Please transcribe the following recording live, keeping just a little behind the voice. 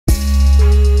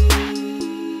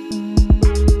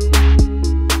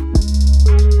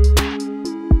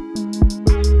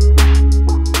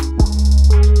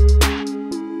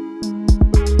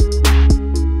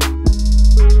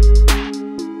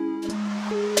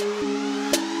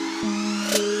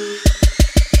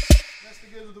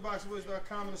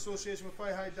ThaBoxingvoice.com in association with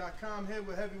FightHype.com. Here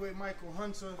with heavyweight Michael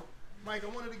Hunter. Mike, I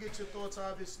wanted to get your thoughts,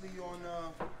 obviously, on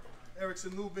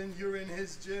Erikson Lubin. You're in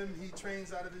his gym. He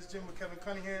trains out of his gym with Kevin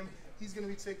Cunningham. He's going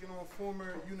to be taking on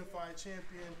former unified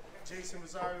champion Jeison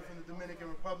Rosario from the Dominican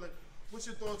Republic. What's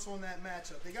your thoughts on that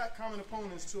matchup? They got common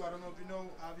opponents, too. I don't know if you know,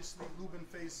 obviously, Lubin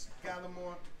faced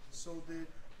Gallimore, so did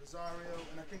Rosario,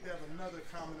 and I think they have another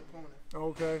common opponent.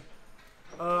 Okay.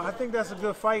 I think that's a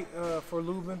good fight for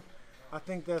Lubin. I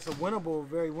think that's a winnable,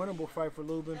 very winnable fight for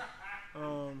Lubin.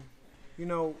 You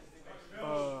know,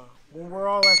 when we're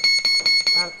all at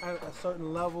a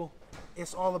certain level,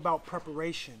 it's all about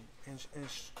preparation and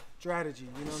strategy.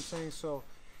 You know what I'm saying? So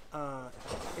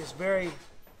it's very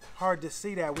hard to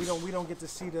see that. We don't get to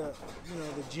see the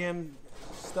the gym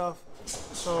stuff.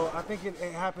 So I think it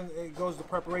happens. It goes to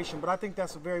preparation. But I think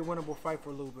that's a very winnable fight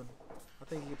for Lubin. I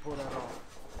think he can pull that off.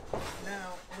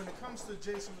 Now, when it comes to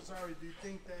Jeison Rosario, do you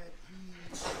think that he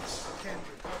can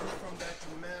recover from that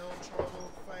Jamel Charlo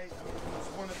fight? I mean, it was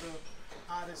one of the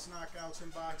hottest knockouts in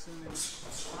boxing. And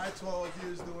my 12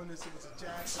 years doing this, it was a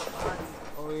Jackson body.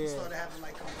 Oh, yeah. He started having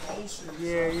like convulsions.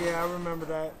 Yeah, I remember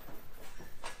that.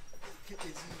 Is he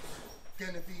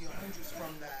going to be 100s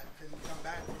from that? Can he come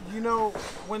back from that? You know,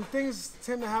 when things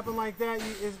tend to happen like that,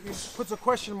 it puts a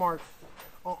question mark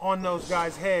on those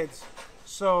guys' heads.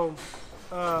 So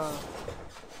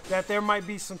that there might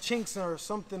be some chinks or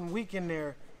something weak in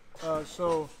there.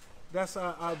 So that's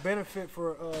a benefit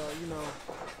for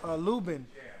Lubin.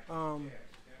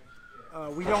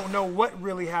 We don't know what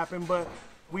really happened, but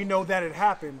we know that it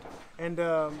happened. And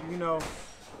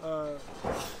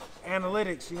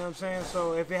analytics, you know what I'm saying?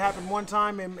 So if it happened one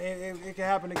time, it can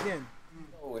happen again.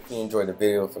 If you enjoyed the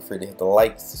video, feel free to hit the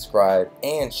like, subscribe,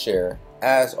 and share.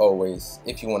 As always,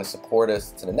 if you want to support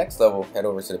us to the next level, head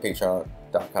over to the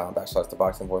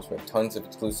patreon.com/ThaBoxingVoice. We have tons of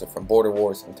exclusive from Border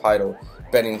Wars, Entitled,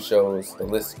 betting shows, the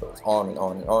list goes on and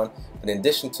on and on. But in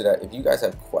addition to that, if you guys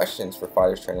have questions for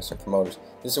fighters, trainers, and promoters,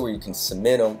 this is where you can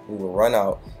submit them. We will run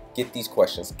out, get these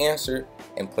questions answered,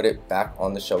 and put it back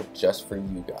on the show just for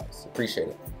you guys. Appreciate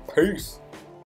it. Peace.